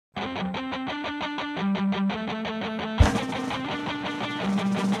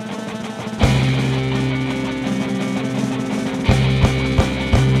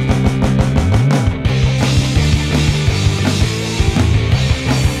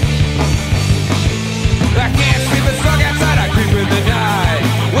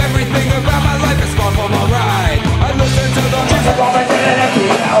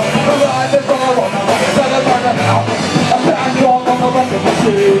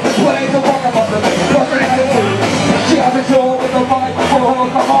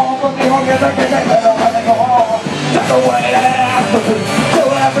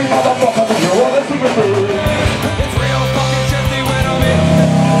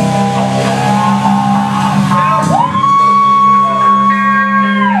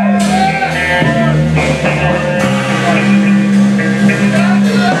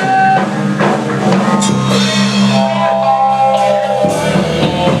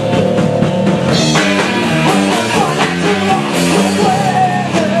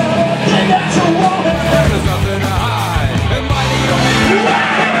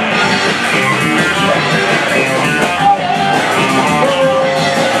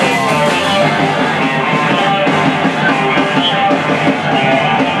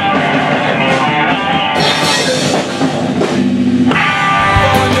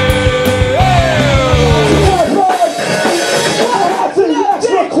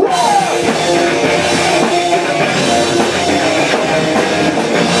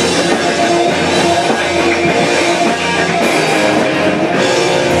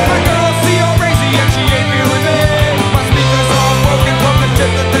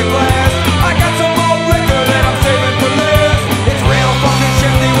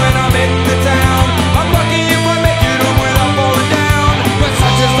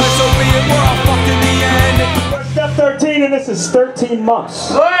And this is 13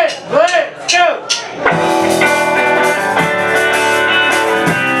 months. Let's go!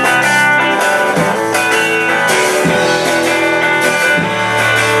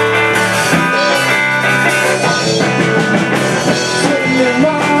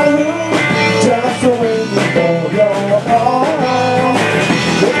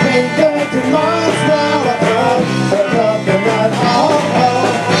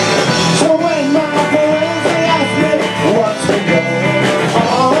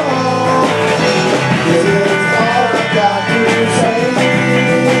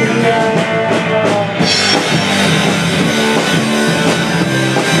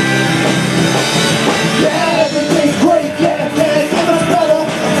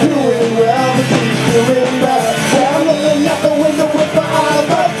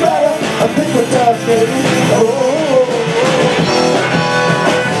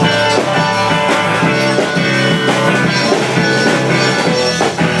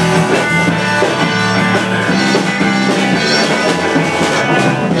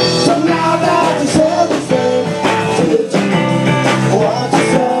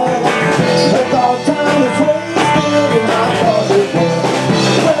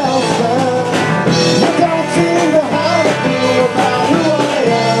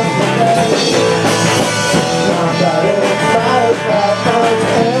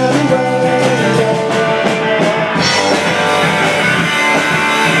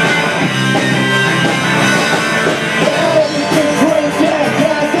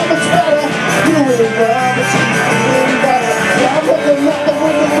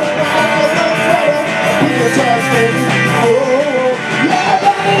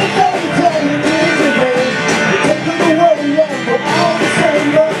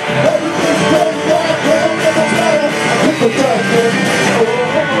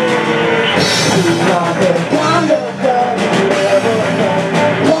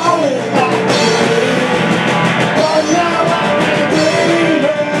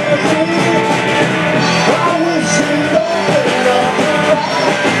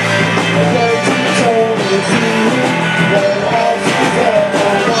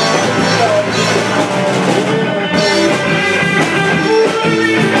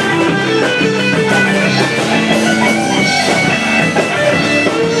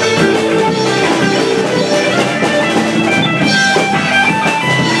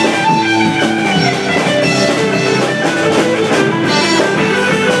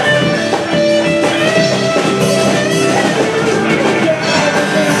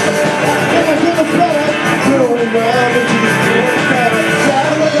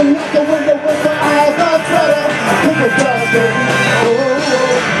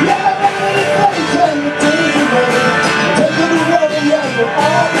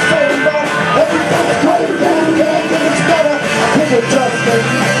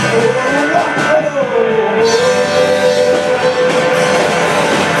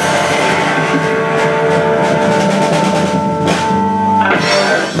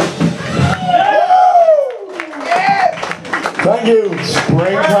 Thank you.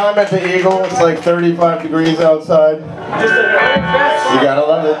 Springtime at the Eagle. It's like 35 degrees outside. You gotta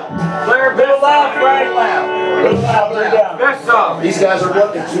love it. Clear, bit loud, right loud. Best song. These guys are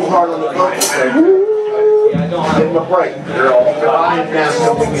working too hard on the vocals. Take a break. You're all fine now.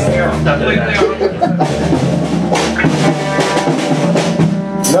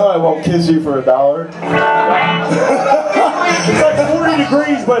 No, I won't kiss you for $1. It's like 40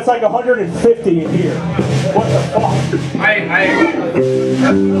 degrees, but it's like 150 in here. What the fuck?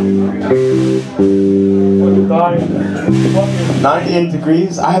 98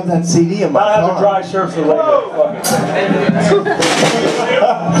 degrees? I have that CD in my car. I have a dry shirt for later.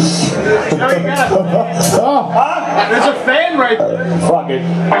 There's a fan right there. Fuck it.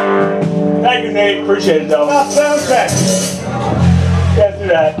 Thank you, Nate. Appreciate it, though. Sound check. Can't do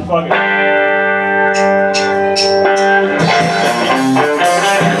that. Fuck it.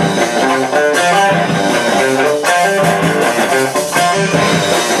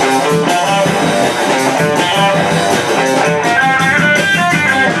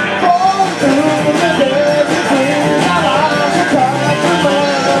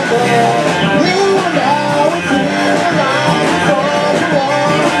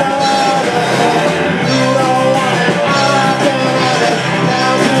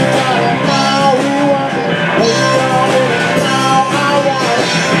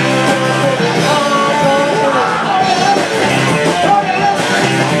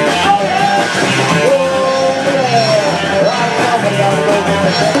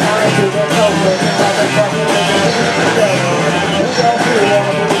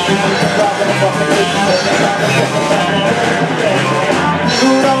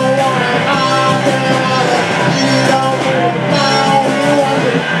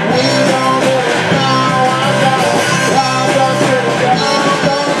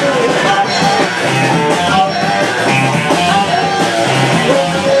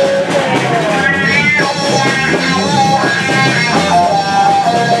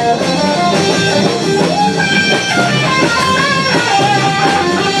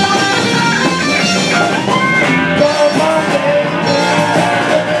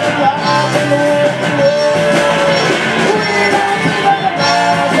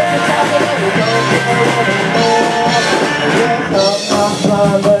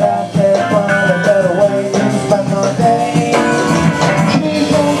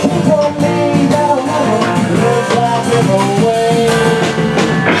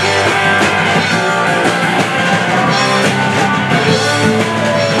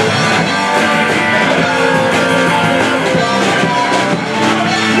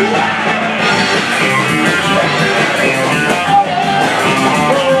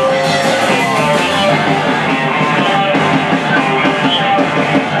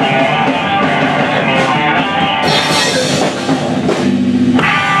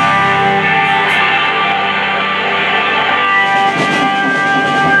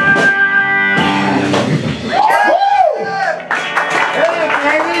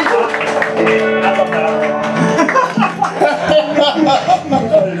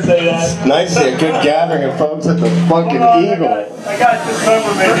 Nice, a good gathering of folks at the fucking Eagle. I got this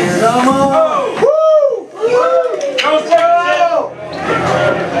memberment here. Come on! Woo!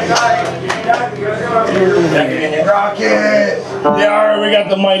 Rock it! Yeah, alright, we got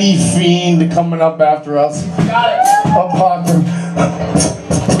the mighty fiend coming up after us. Up Hawthorne.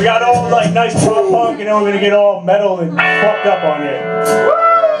 We got all like nice pop punk, and then we're gonna get all metal and fucked up on it.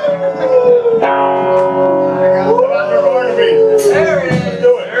 There it is!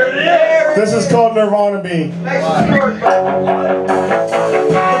 Do it. There it is! This is called Nirvana Bee. The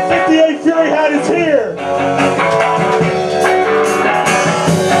 58 Fury hat is here.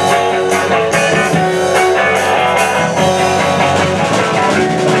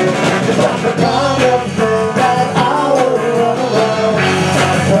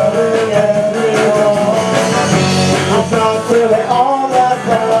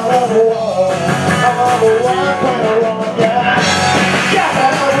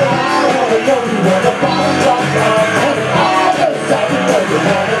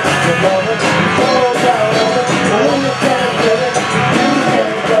 Love it.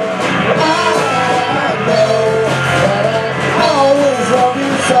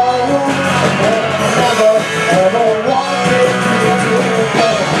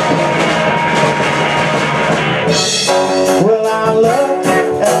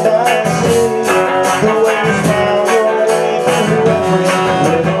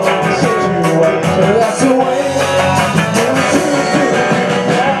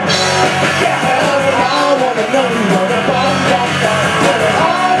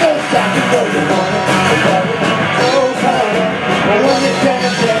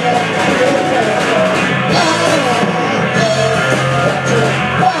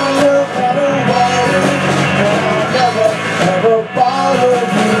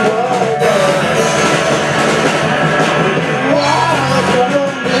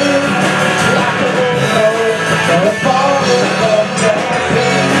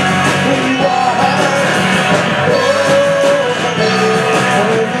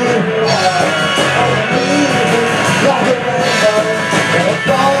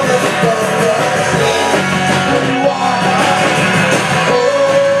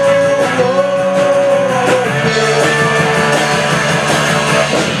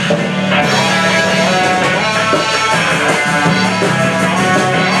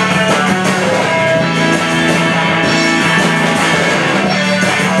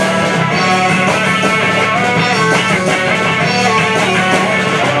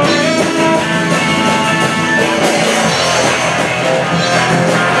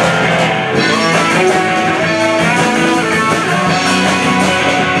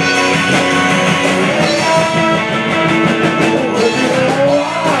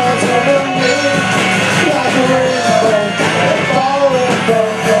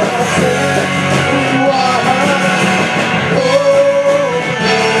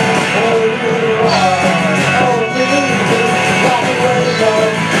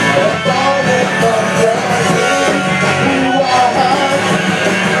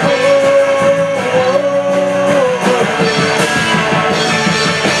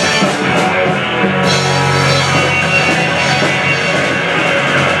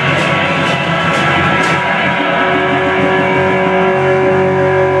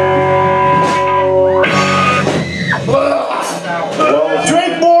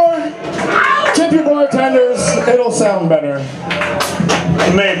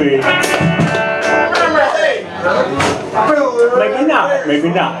 not. Maybe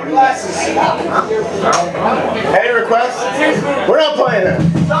not. Any requests? We're not playing that.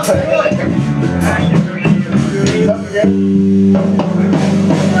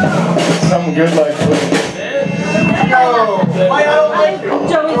 Something good like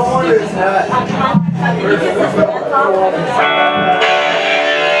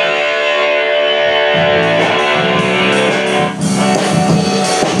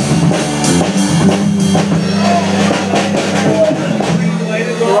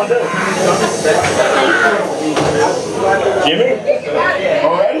Jimmy?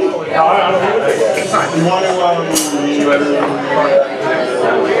 already? No, I don't think it's You want to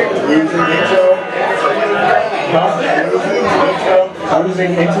losing intro?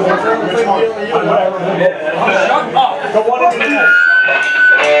 Losing intro? Which one? whatever. Shut up. Go one into the next.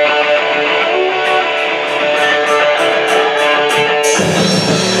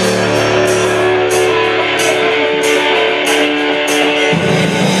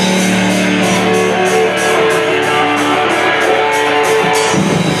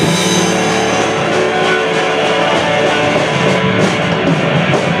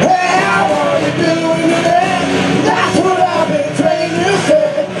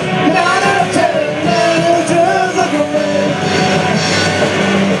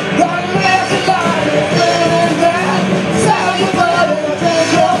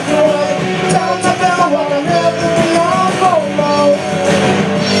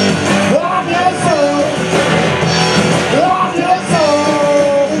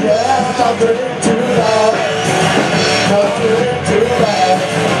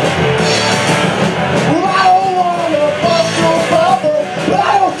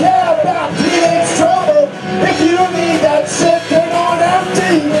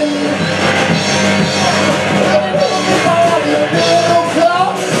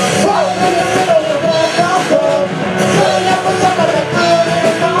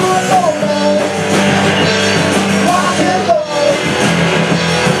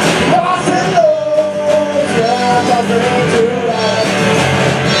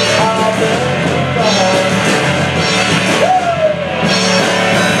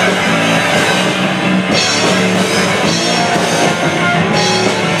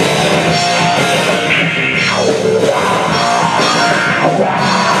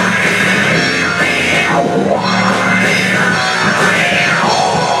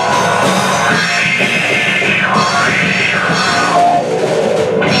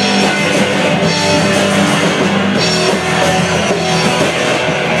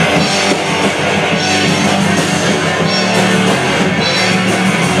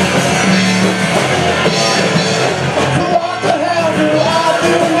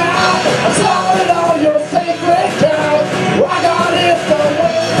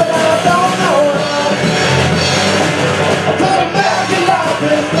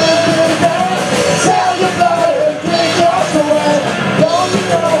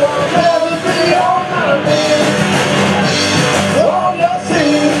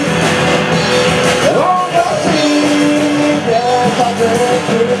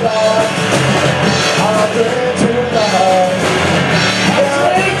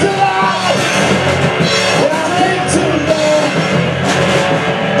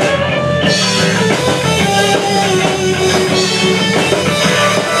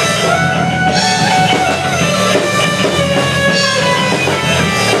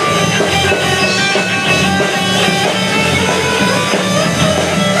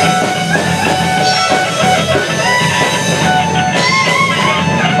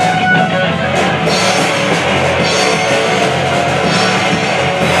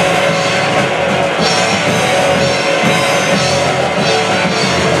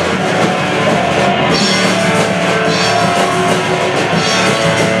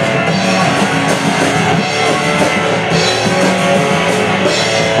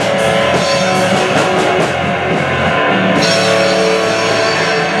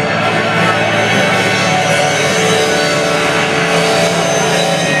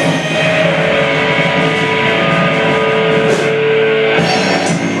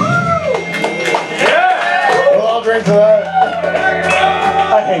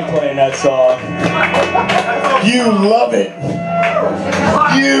 that song. You love it.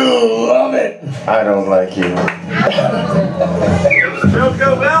 You love it. I don't like you.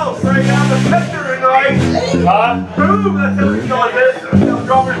 Joko Bell, straight down the picture tonight. Huh? Boom, that's how we call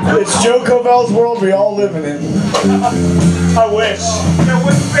this. It's Joe Covell's world we all live in it. I wish.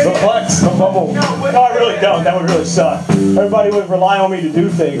 The Plex, the bubble. No, I really don't. That would really suck. Everybody would rely on me to do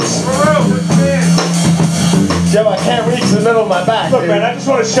things. Joe, I can't reach the middle of my back. Look, man, I just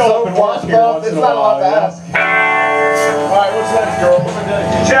want to show up and walk here once in a while. It's not a lot to ask. Alright, what's next?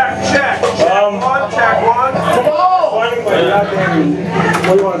 Check. One, check one. Come on! What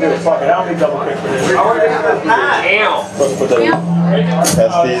do you want to do? Fuck it, I don't need double kick for this. I want to get to the hat. Let's put that in.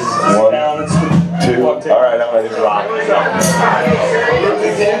 That's these. One, Down, it's 2. Alright, I'm ready to rock.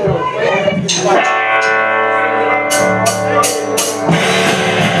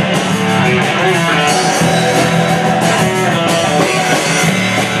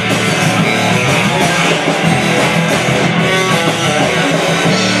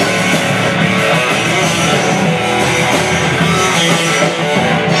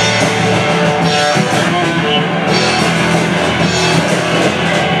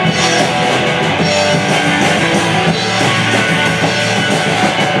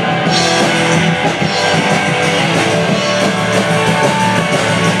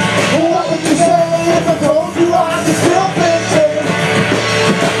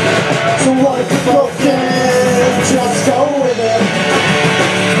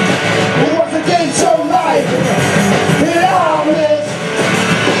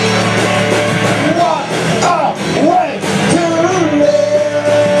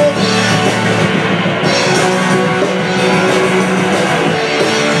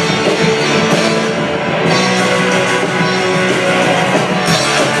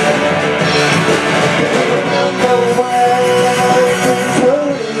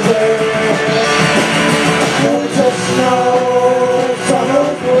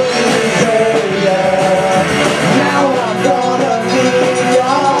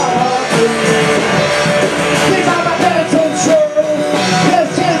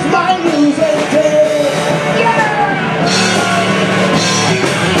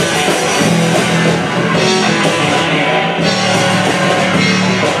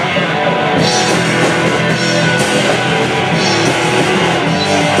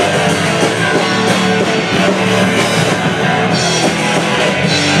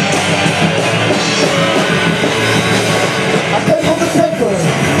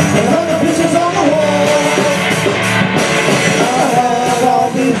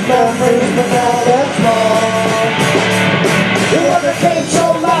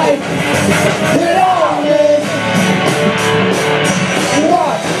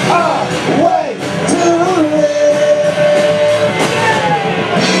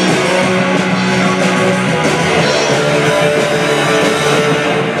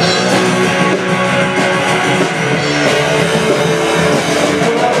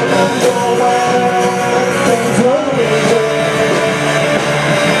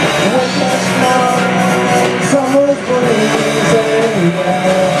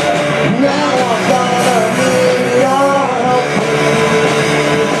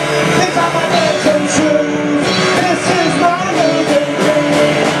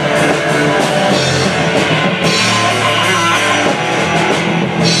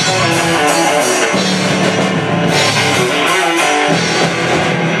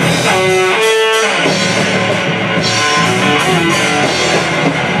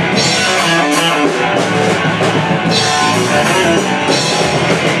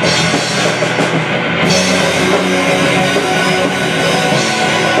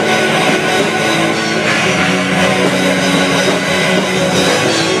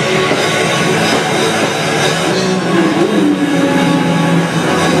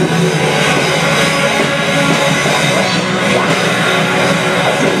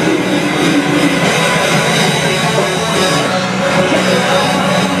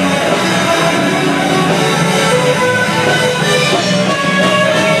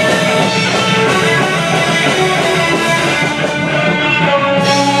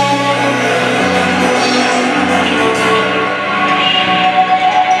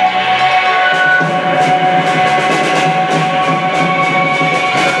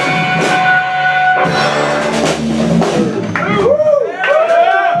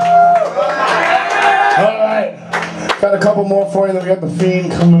 Got a couple more for you, then we got the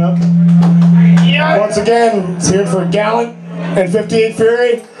Fiend coming up. Once again, it's here for Gallant and 58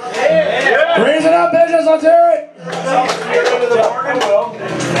 Fury. Raise it up, bitches, let's hear it!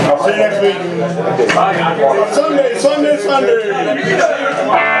 I'll see you next week. Sunday.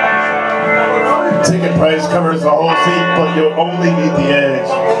 Ticket price covers the whole seat, but you'll only need the edge.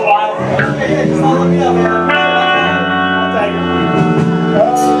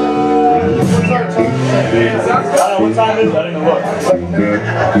 What time is it? I didn't even look.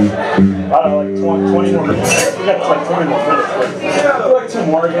 I don't know, like 20 more minutes. We got like 20 more minutes. Like 2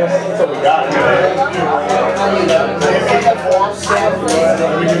 more, I guess. That's what we got.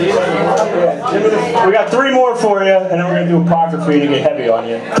 We got 3 more for you, and then we're going to do a pocket for you to get heavy on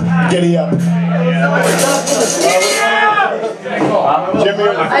you. Giddy up. Jimmy,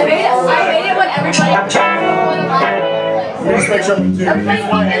 I made it when everybody. just make sure we do.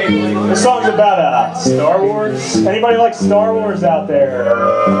 This song's about Star Wars. Anybody like Star Wars out there?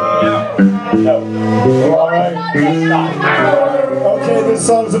 No. All right. Okay, this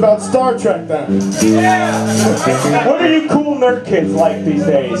song's about Star Trek then. What are you cool nerd kids like these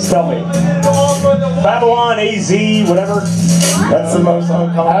days? Tell me. Babylon, AZ, whatever. That's the most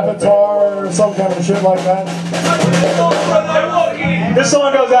uncommon. Avatar or some kind of shit like that. This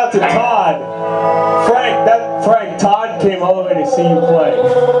song goes out to Todd. Frank, Todd came all the way to see you play.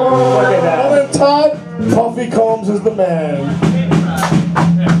 Look at that. Well then, Todd, Puffy Combs is the man.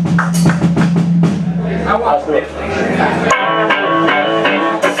 I'll do it.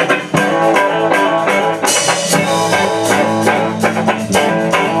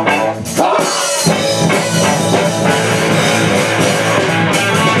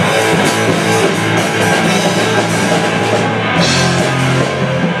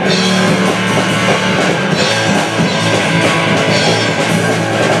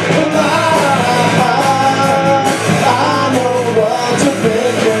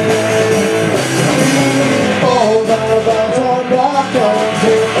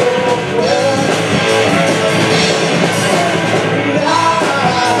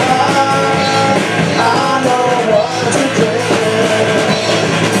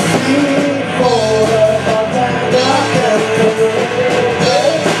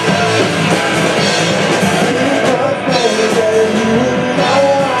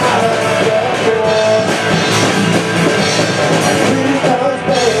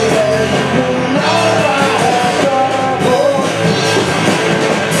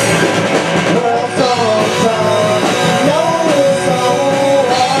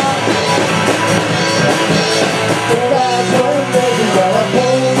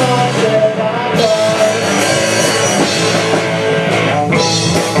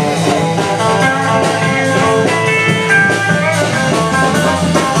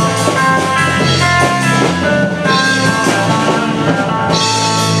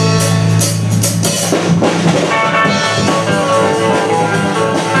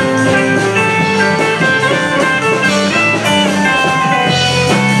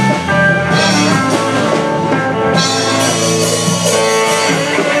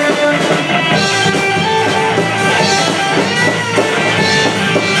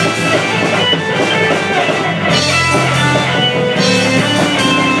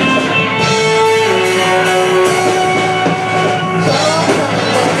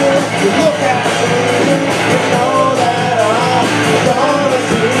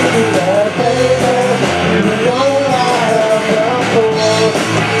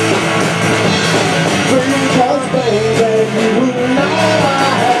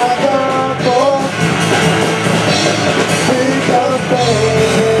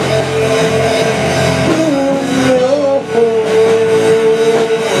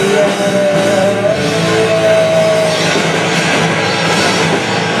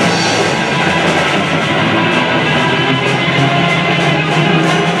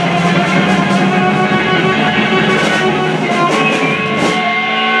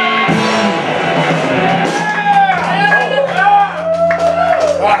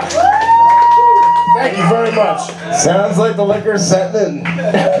 Sounds like the liquor's setting in.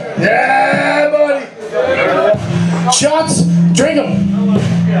 Yeah, buddy. Shots, drink them.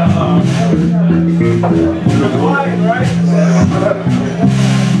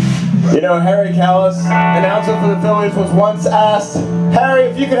 You know, Harry Callis, announcer for the Phillies, was once asked, Harry,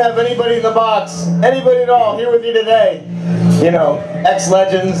 if you could have anybody in the box, anybody at all, here with you today, you know,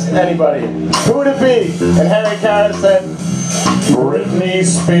 ex-legends, anybody, who would it be? And Harry Callis said, Britney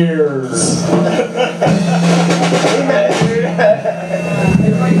Spears.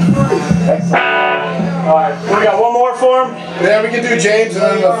 Alright, we got one more for him? Yeah, we can do James and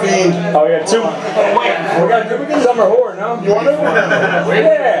then the Fiend. Oh, we got two. We got Summer Whore, no? You want to?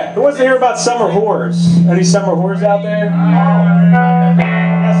 Yeah. Who wants to hear about summer whores? Any summer whores out there?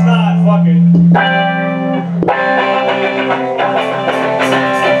 That's not. Fuck it.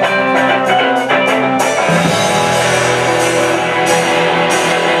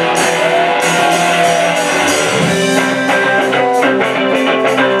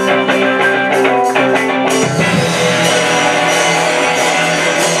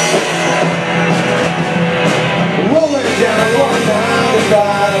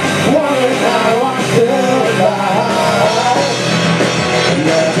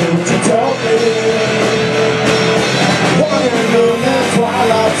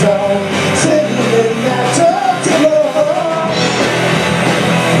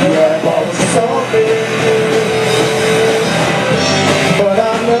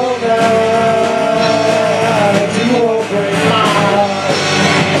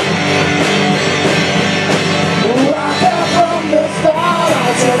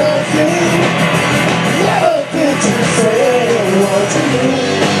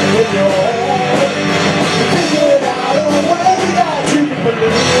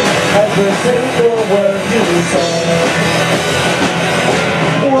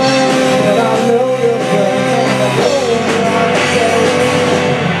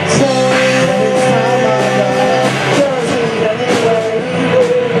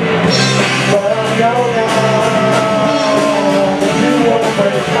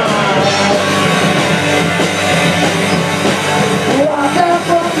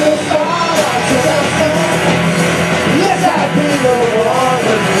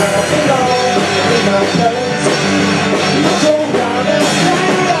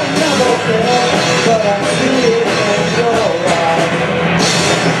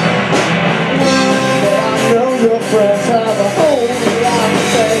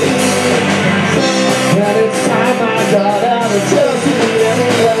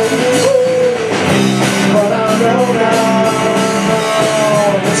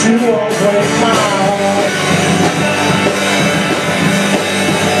 you won't break my heart.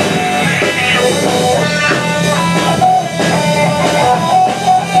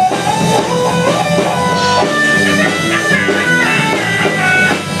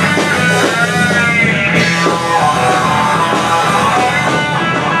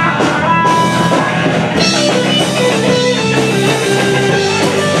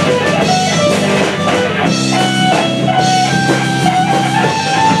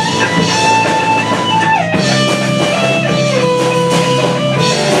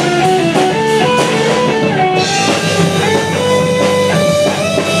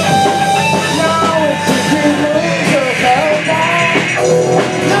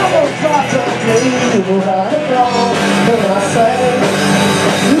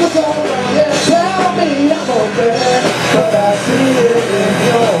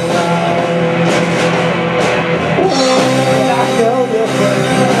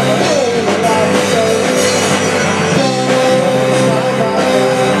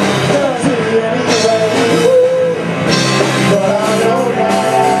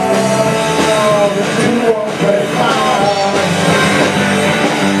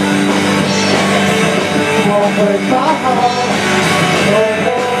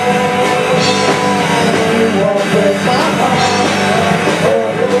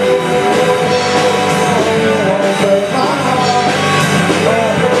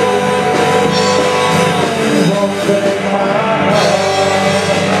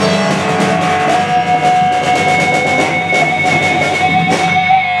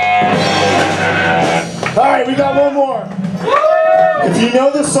 We got one more. If you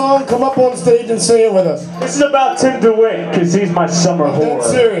know the song, come up on stage and sing it with us. This is about Tim DeWitt, because he's my summer whore. Dead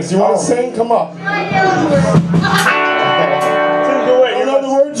serious. You want to sing? Come up. Tim DeWitt, You know the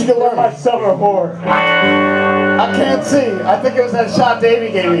words? You can learn. my summer whore. I can't sing. I think it was that shot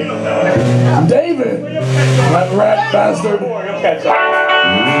Davey gave me. David! That rat bastard. Okay,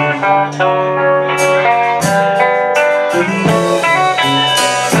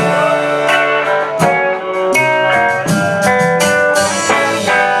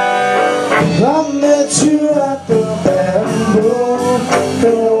 I met you at the bamboo.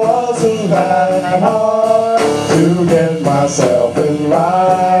 It wasn't that hard to get myself in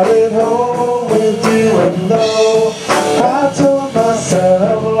riding home with you. And though I told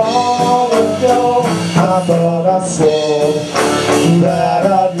myself long ago, I thought I swore that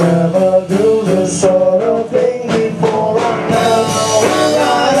I'd never do this sort of thing before. I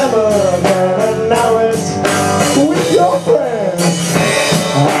never again, and now it's with your friends.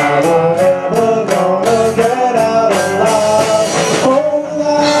 How I ever gonna get out alive? Oh,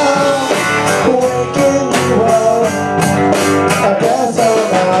 I'm waking you up. I guess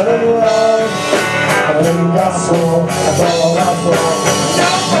I'm out of love. I think I swore, I thought I swore.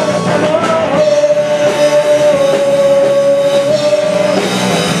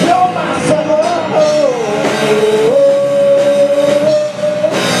 You're my summer home.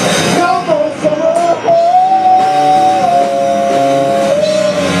 You're my summer home.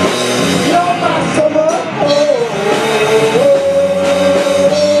 You're my summer home.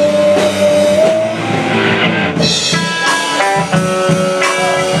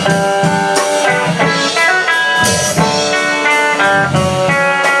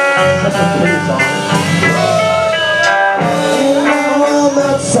 That's a pretty song. I'm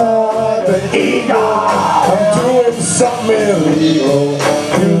outside the eagle. I'm doing something illegal.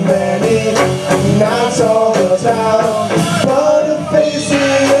 Too many nights all the time, but the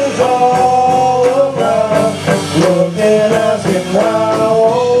faces all around looking at me now.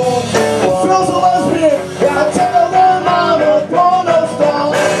 It feels a lesbian. I tell them I'm a porno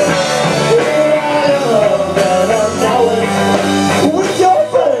star. Here I am, and I know it with your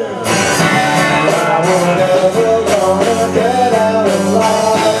friends. I will never gonna get out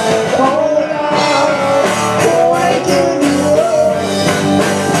alive. Oh, I'm waking you up.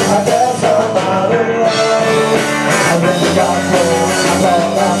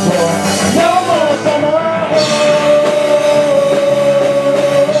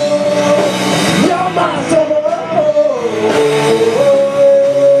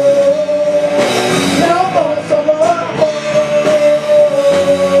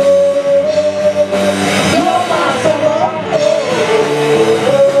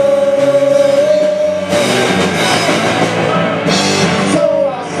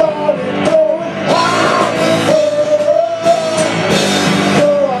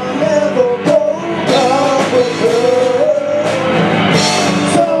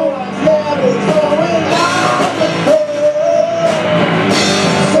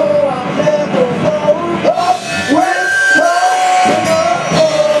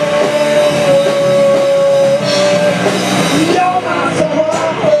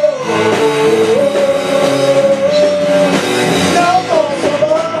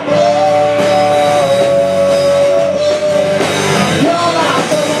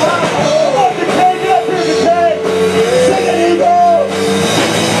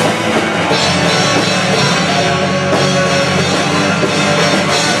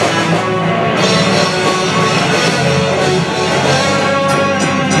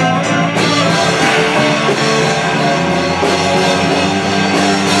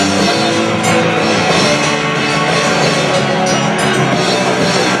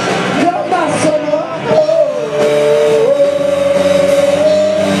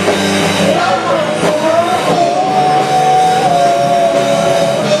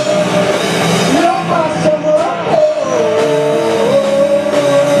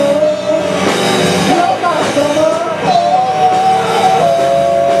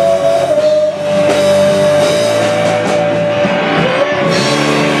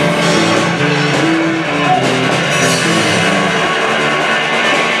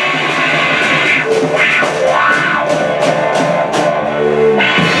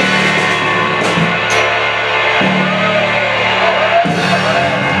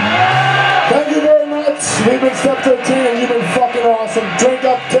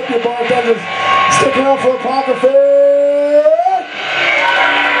 Make it up for Apocryphy!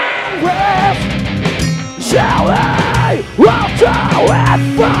 Shall I walk through and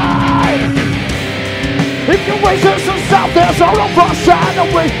find? If you waste yourself, there's all of us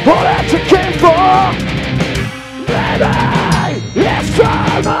and we all that you came for. Maybe it's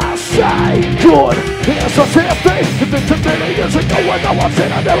time to say good. Here's a fair thing. If it's a million years ago when I was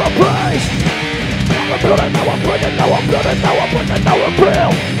in a narrow place. I'm building, now I'm bringing, now I'm building, now I'm bringing, now I'm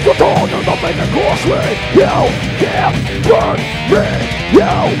building. The dawn of the main course me. You can't burn me.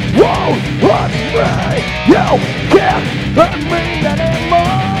 You won't hurt me. You can't hurt me anymore.